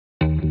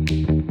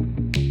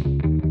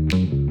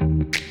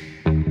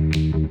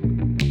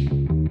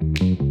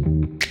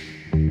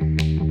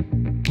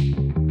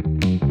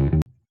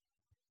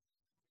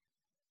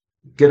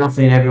Good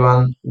afternoon,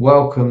 everyone.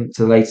 Welcome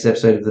to the latest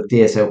episode of the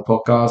DSL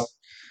podcast.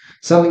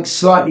 Something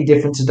slightly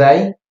different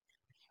today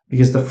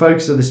because the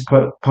focus of this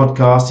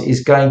podcast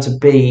is going to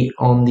be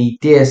on the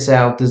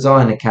DSL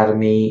Design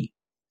Academy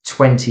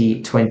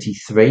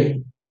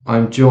 2023.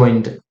 I'm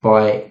joined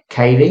by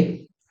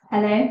Kayleigh.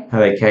 Hello.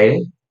 Hello,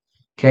 Kayleigh.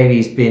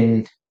 Kayleigh's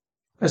been,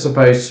 I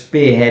suppose,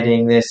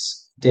 spearheading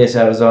this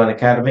DSL Design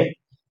Academy.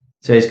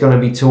 So he's going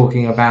to be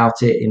talking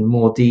about it in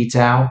more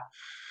detail,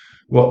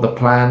 what the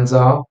plans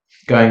are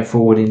going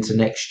forward into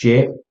next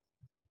year,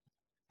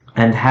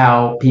 and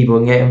how people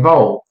can get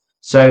involved.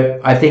 So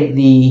I think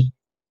the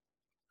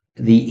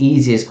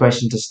easiest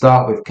question to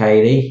start with,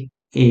 Kayleigh,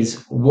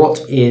 is what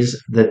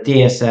is the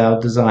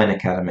DSL Design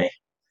Academy?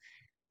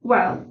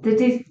 Well,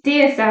 the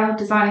DSL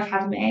Design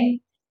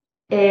Academy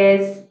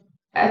is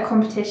a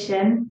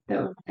competition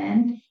that we're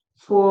in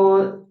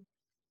for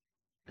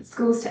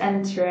schools to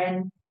enter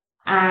in,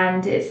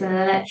 and it's an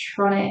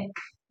electronic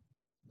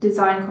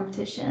design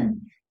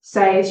competition.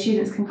 So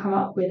students can come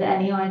up with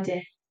any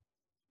idea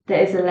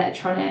that is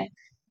electronic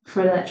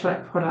for an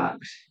electronic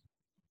product.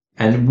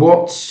 And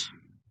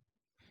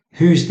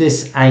who's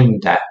this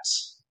aimed at?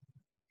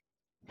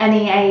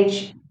 Any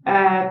age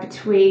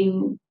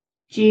between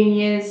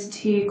juniors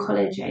to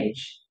college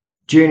age.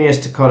 Juniors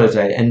to college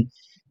age. And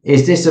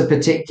is this a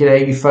particular, are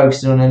you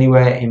focusing on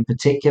anywhere in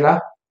particular?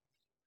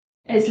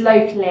 It's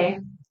locally.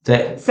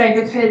 That, So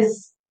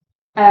because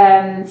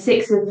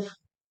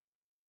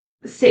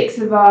six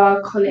of our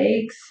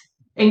colleagues,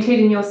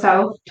 including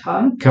yourself,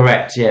 Tom,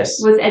 correct, yes.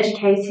 was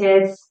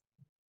educated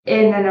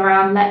in and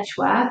around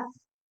Letchworth.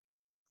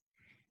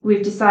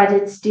 We've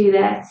decided to do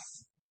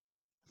this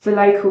for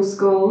local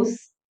schools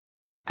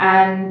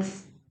and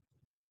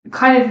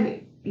kind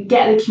of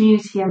get the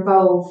community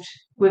involved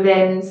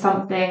within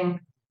something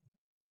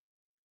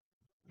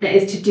that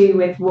is to do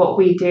with what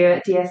we do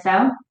at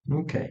DSL.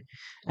 Okay.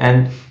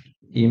 And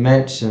you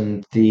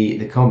mentioned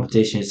the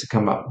competition is to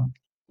come up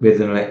with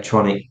an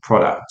electronic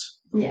product.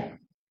 Yeah.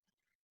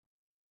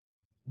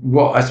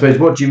 What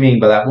do you mean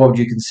by that? What would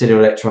you consider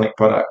electronic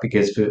product?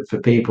 Because for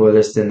people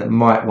listening that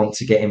might want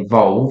to get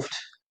involved,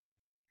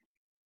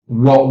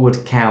 what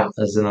would count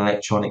as an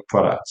electronic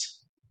product?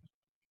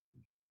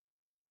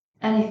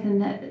 Anything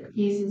that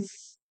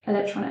uses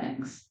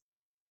electronics.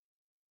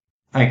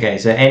 Okay,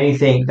 so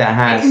anything that It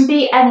can has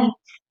be any.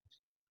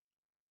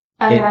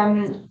 it,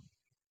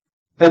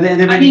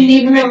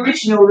 The more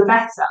original, the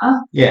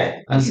better. Yeah,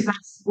 because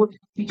that's what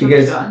you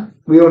because done.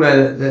 we all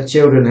know that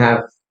children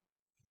have,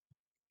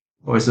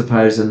 or I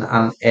suppose, an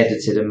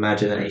unedited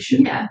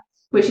imagination. Yeah,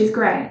 which is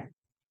great.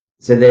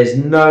 So there's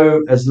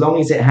no, as long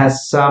as it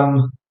has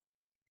some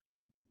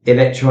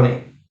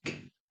electronic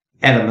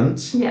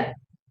elements, Yeah.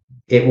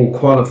 it will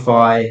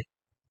qualify.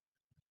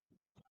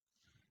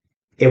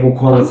 It will As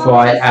long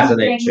qualify as it's as an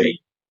something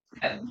entry.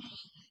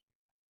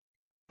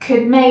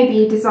 could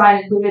maybe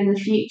design it within the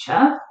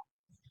future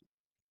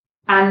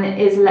and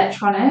is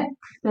electronic,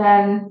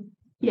 then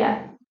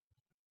yeah.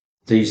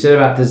 So you said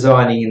about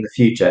designing in the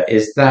future.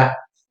 Is that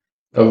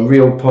a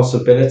real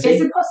possibility?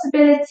 It's a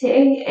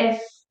possibility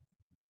if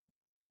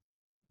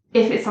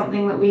it's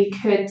something that we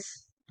could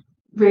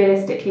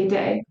realistically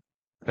do.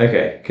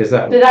 Okay, because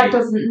that. But that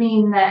doesn't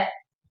mean that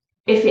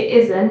if it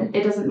isn't,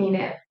 it doesn't mean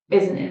it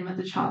isn't in with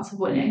a chance of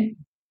winning.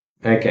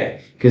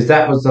 Okay, because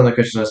that was another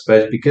question, I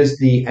suppose, because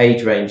the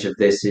age range of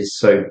this is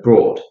so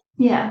broad.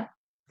 Yeah.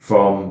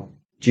 From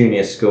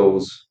junior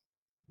schools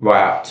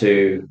right up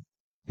to,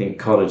 I think,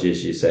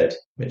 colleges, you said,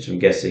 which I'm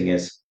guessing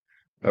is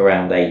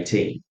around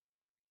 18.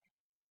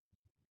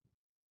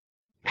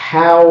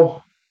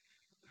 How,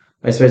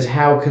 I suppose,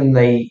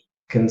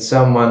 can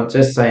someone,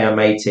 just say I'm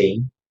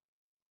 18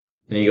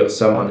 and you got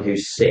someone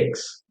who's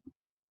 6,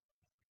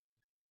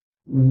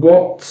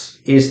 what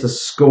is the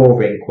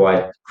scoring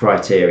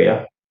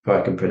criteria, if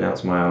I can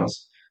pronounce my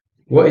R's,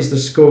 what is the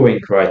scoring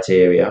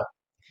criteria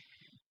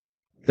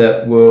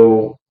that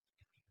will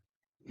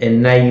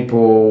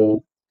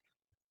enable,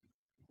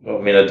 I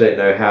mean, I don't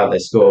know how they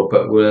score,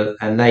 but will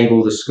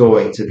enable the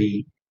scoring to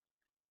be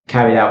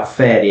carried out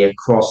fairly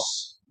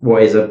across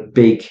what is a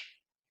big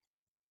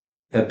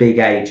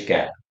age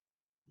gap?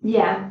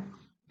 Yeah.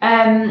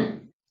 It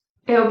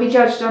will be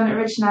judged on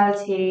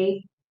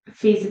originality,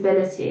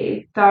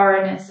 feasibility,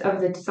 thoroughness of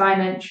the design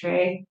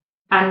entry,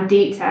 and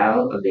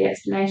detail of the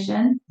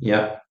explanation.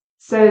 Yeah.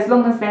 So as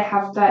long as they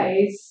have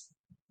those,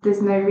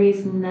 there's no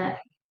reason that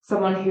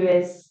someone who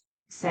is,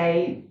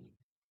 say,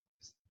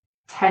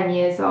 10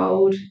 years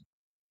old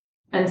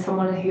and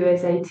someone who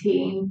is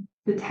 18,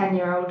 the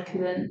 10-year-old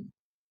couldn't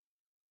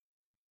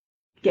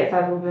get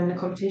further within the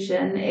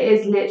competition. It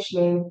is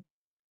literally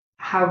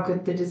how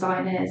good the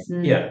design is.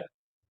 Yeah.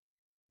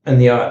 And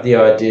the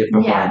idea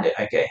behind it.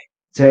 Okay.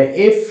 So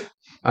if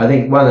I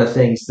think one of the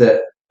things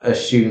that a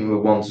student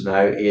would want to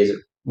know is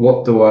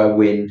what do I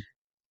win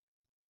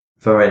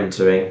for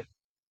entering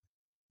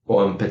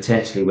or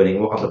potentially winning?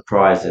 What are the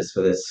prizes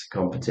for this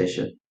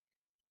competition?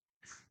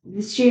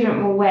 The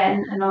student will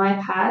win an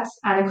iPad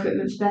and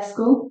equipment for their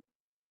school,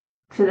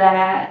 for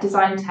their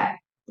design tech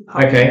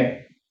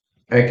department.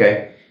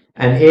 Okay.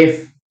 And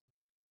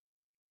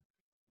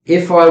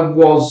if I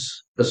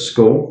was a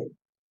school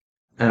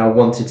and I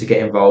wanted to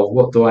get involved,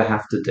 what do I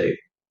have to do?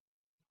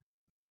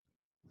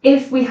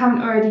 If we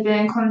haven't already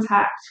been in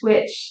contact,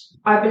 which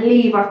I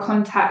believe I've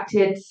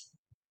contacted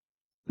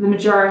the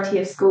majority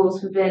of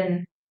schools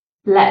within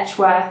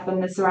Letchworth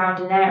and the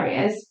surrounding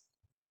areas,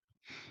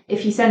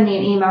 if you send me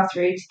an email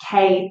through to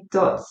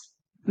k.mayles,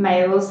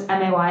 Mayles,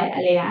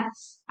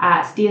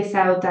 at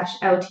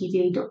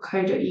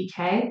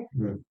dsl-ltd.co.uk,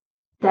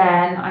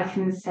 then I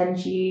can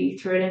send you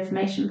through an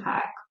information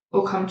pack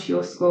or come to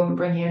your school and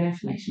bring you an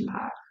information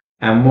pack.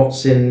 And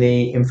what's in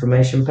the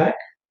information pack?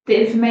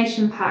 The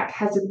information pack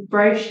has a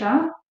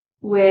brochure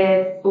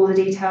with all the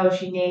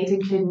details you need,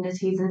 including the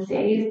T's and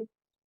C's,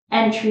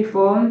 entry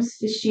forms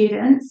for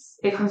students.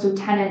 It comes with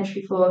 10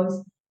 entry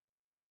forms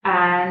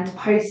and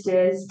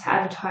posters to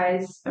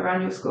advertise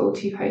around your school,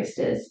 2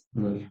 posters,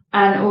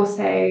 and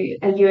also a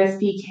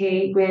USB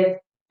key with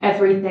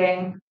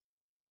everything,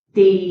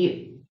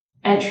 the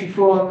entry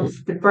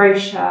forms, the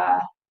brochure,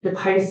 the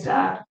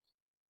poster,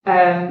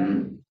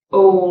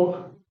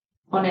 all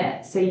on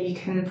it, so you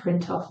can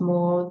print off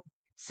more,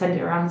 send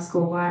it around the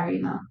school via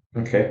email.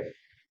 Okay.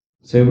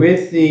 So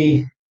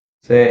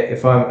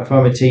if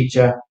I'm a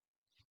teacher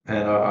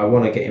and I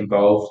want to get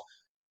involved,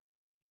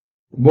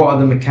 what are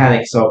the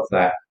mechanics of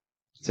that?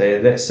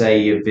 So let's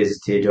say you've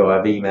visited or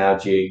I've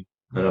emailed you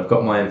and I've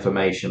got my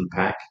information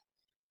pack.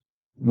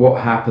 What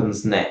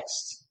happens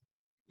next?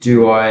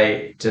 Do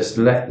I just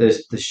let the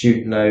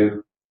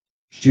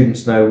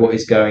students know what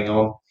is going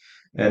on?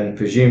 And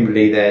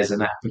presumably there's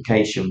an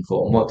application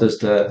form. What does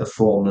the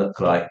form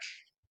look like?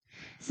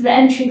 So the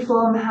entry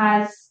form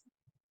has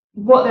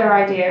what their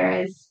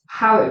idea is,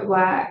 how it would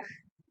work,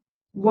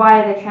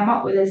 why they came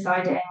up with this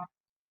idea,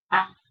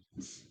 and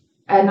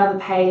another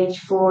page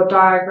for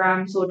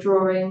diagrams or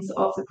drawings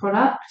of the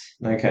product.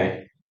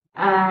 Okay.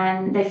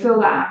 And they fill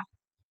that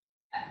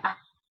out.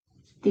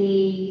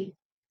 The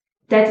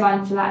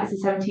deadline for that is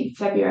the 17th of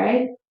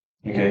February,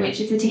 in which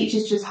if the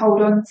teachers just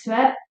hold on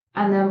to it,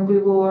 and then we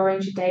will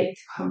arrange a date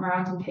to come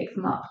around and pick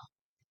them up.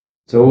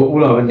 So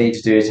all I would need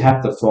to do is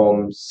have the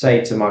form,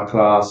 say to my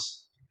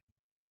class,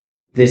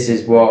 this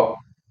is what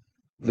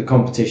the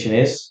competition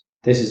is.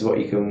 This is what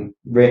you can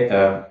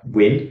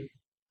win.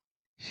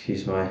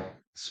 Excuse my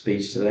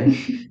speech today.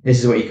 This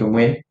is what you can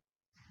win,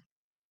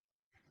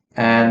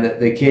 and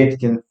the kid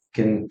can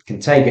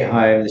take it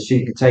home. The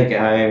student can take it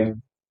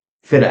home,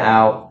 fill it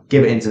out,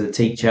 give it into the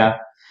teacher,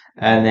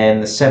 and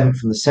then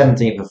from the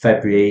 17th of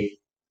February,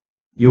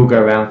 you'll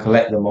go around,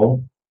 collect them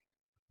all.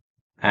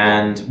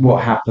 And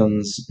what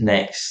happens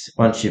next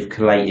once you've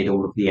collated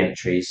all of the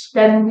entries?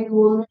 Then we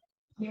will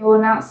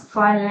announce the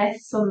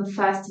finalists on the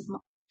 1st of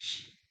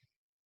March.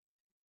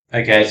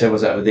 Okay, so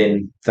was that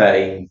within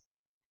 13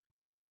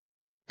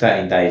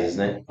 days,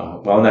 isn't it?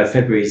 Oh, well, no,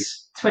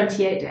 February's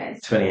 28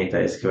 days. 28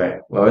 days,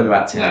 correct. Well, in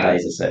about 10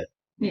 days or so.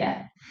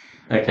 Yeah.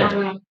 Okay.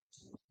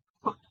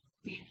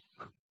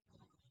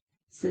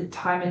 So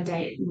time and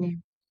date,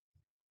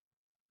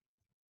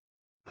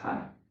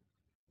 time,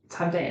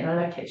 date, and a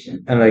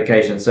location. And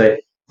location. So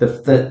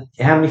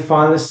how many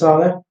finalists are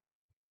there?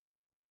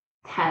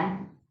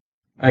 10.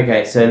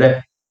 Okay,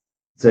 so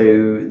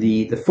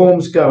the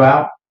forms go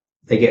out,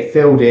 they get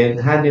filled in,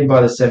 handed in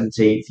by the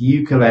 17th.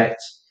 You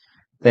collect,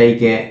 they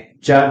get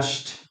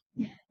judged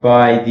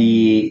by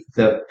the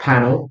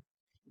panel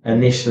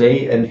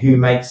initially, and who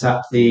makes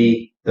up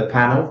the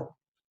panel?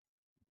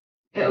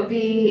 It'll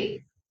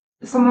be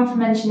someone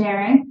from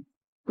engineering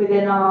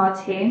within our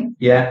team.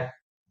 Yeah.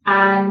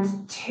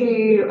 And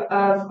 2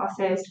 of our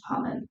sales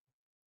department.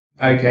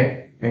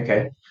 Okay.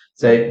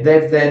 So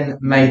they've then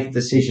made the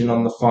decision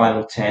on the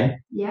final 10.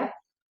 Yeah.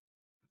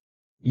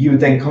 You would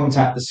then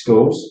contact the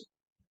schools,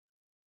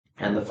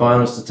 and the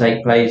finals to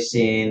take place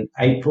in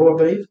April, I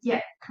believe.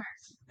 Yeah,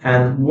 correct.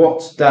 And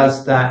what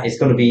does that? It's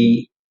going to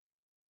be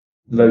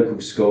local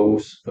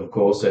schools, of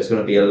course, so it's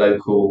going to be a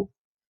local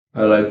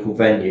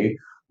venue.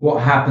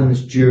 What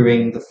happens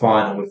during the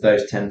final with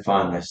those 10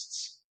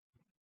 finalists?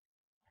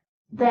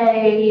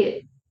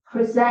 They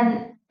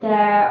present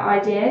their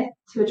idea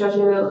to a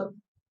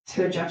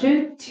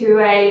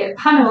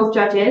panel of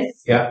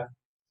judges. Yeah.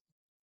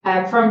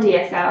 From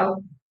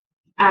DSL,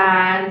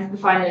 and the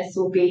finalists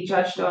will be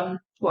judged on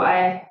what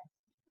I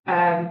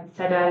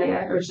said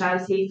earlier: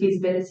 originality,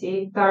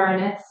 feasibility,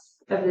 thoroughness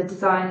of the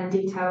design and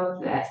detail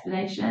of the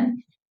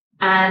explanation.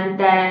 And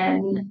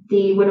then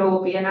the winner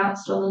will be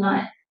announced on the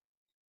night.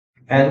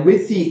 And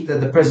with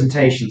the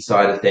presentation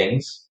side of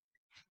things,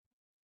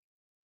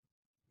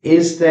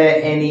 is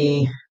there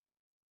any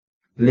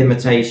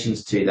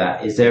limitations to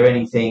that? Is there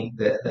anything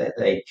that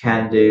they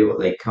can do, what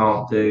they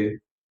can't do?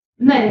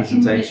 No, they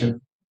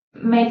presentation?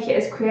 Can make it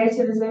as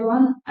creative as they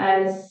want,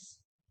 as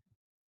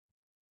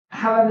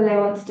however they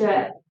want to do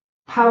it.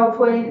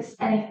 PowerPoints,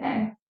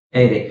 anything.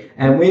 Anything.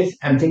 And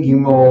I'm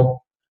thinking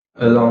more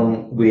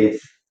along the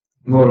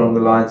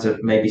lines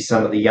of maybe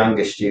some of the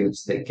younger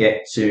students that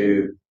get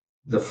to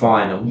the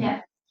final.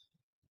 Yeah.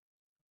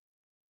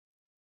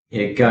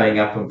 going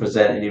up and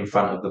presenting in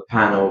front of the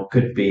panel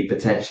could be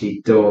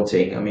potentially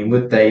daunting. I mean,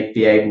 would they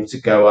be able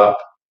to go up,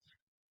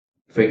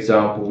 for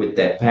example, with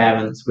their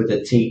parents, with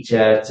a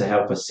teacher to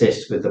help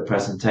assist with the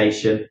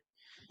presentation?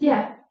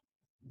 Yeah.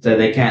 So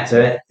they can't.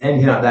 So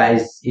anything like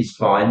that is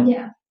fine.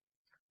 Yeah.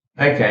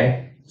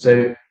 Okay.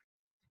 So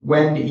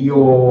when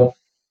you've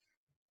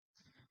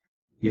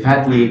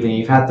had the evening,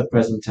 you've had the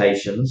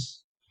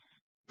presentations.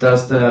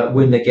 Does the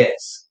winner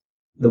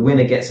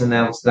gets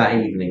announced that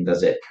evening?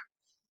 Does it?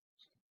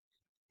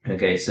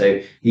 Okay.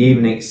 So the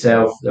evening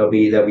itself, there'll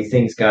be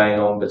things going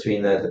on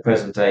between the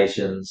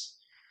presentations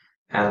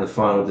and the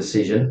final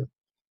decision,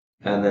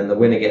 and then the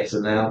winner gets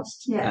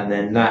announced, Yeah. and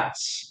then that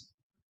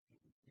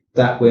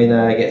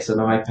winner gets an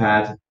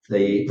iPad,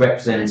 the And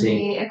representing,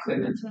 the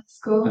equipment for the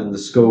school. and the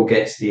school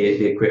gets the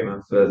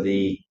equipment for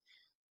the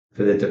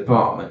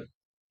department.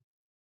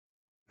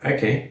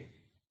 Okay.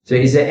 So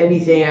is there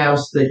anything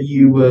else that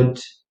you would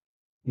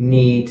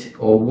need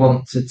or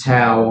want to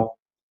tell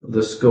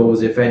the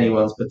schools if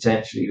anyone's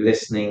potentially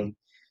listening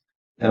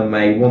and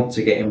may want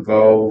to get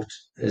involved?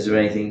 Is there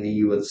anything that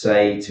you would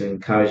say to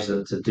encourage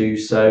them to do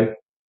so?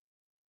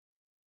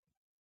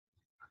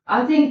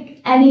 I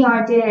think any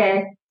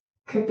idea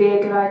could be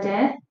a good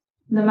idea,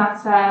 no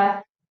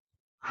matter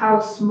how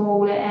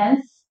small it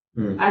is.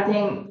 I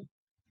think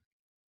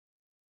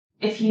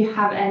if you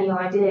have any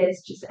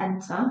ideas, just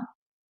enter.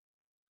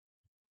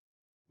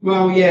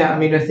 Well, yeah, I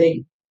mean, I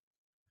think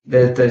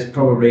there's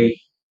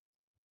probably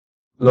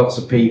lots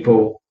of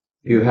people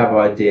who have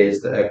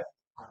ideas that are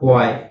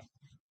quite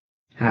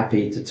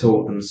happy to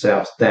talk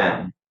themselves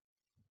down.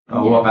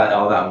 Oh, what about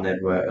oh that'll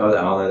never work. Oh,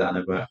 no, that'll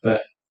never work.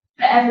 But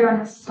But everyone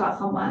has to start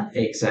somewhere.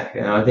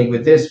 exactly, and I think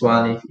with this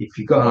one, if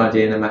you've got an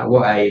idea, no matter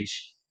what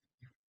age,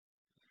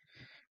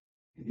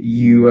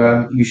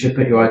 you should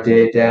put your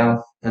idea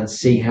down and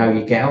see how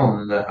you get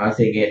on. And I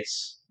think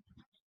it's,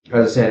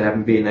 as I said,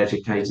 having been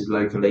educated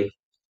locally,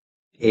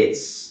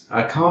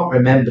 I can't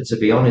remember, to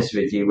be honest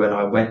with you, when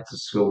I went to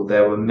school,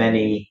 there were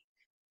many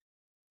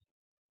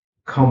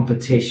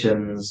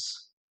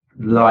competitions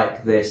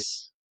like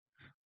this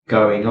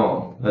going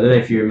on. I don't know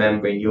if you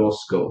remember in your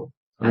school.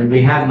 I mean,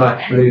 we had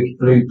like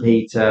Blue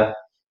Peter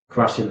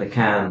crushing the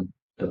can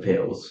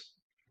appeals.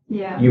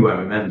 Yeah. You won't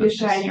remember. You're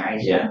showing your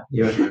age. Yeah,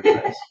 you won't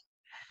remember this.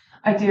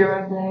 I do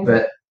remember those.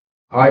 But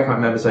I can't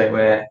remember saying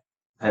where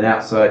an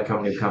outside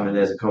company would come in,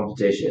 there's a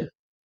competition.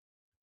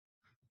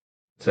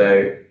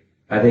 So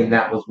I think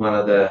that was one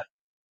of the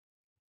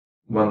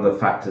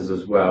factors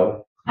as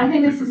well. I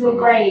think this is a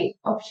great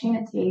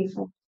opportunity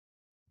for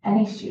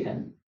any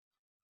student.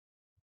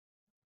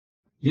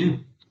 Yeah.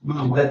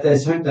 Well,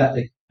 let's hope that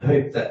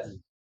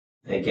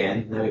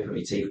again. Let me put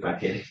my teeth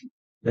back in.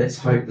 Let's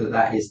hope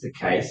that is the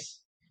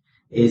case.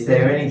 Is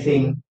there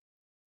anything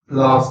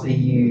lastly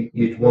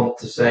you'd want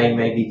to say?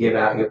 Maybe give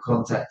out your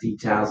contact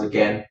details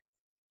again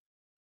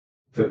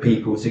for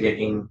people to get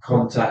in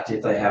contact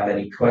if they have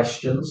any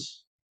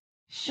questions.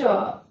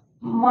 Sure.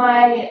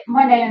 My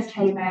name is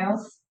Kayleigh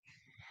Mayles,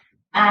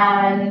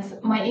 and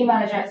my email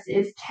address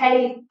is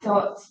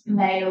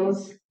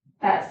k.mayles,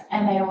 that's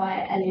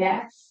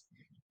Mayles,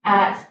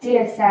 at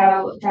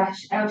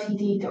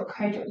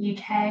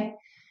dsl-ltd.co.uk,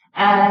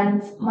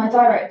 and my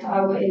direct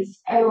dial is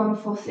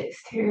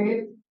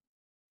 01462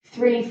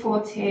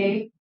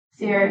 342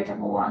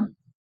 011.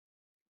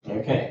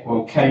 Okay.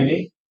 Well,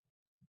 Kayleigh,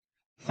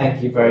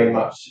 thank you very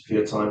much for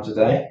your time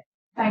today.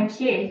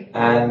 Thank you.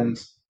 And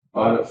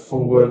I look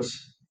forward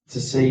to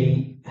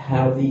see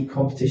how the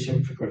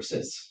competition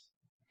progresses.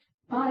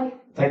 Bye.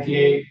 Thank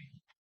you.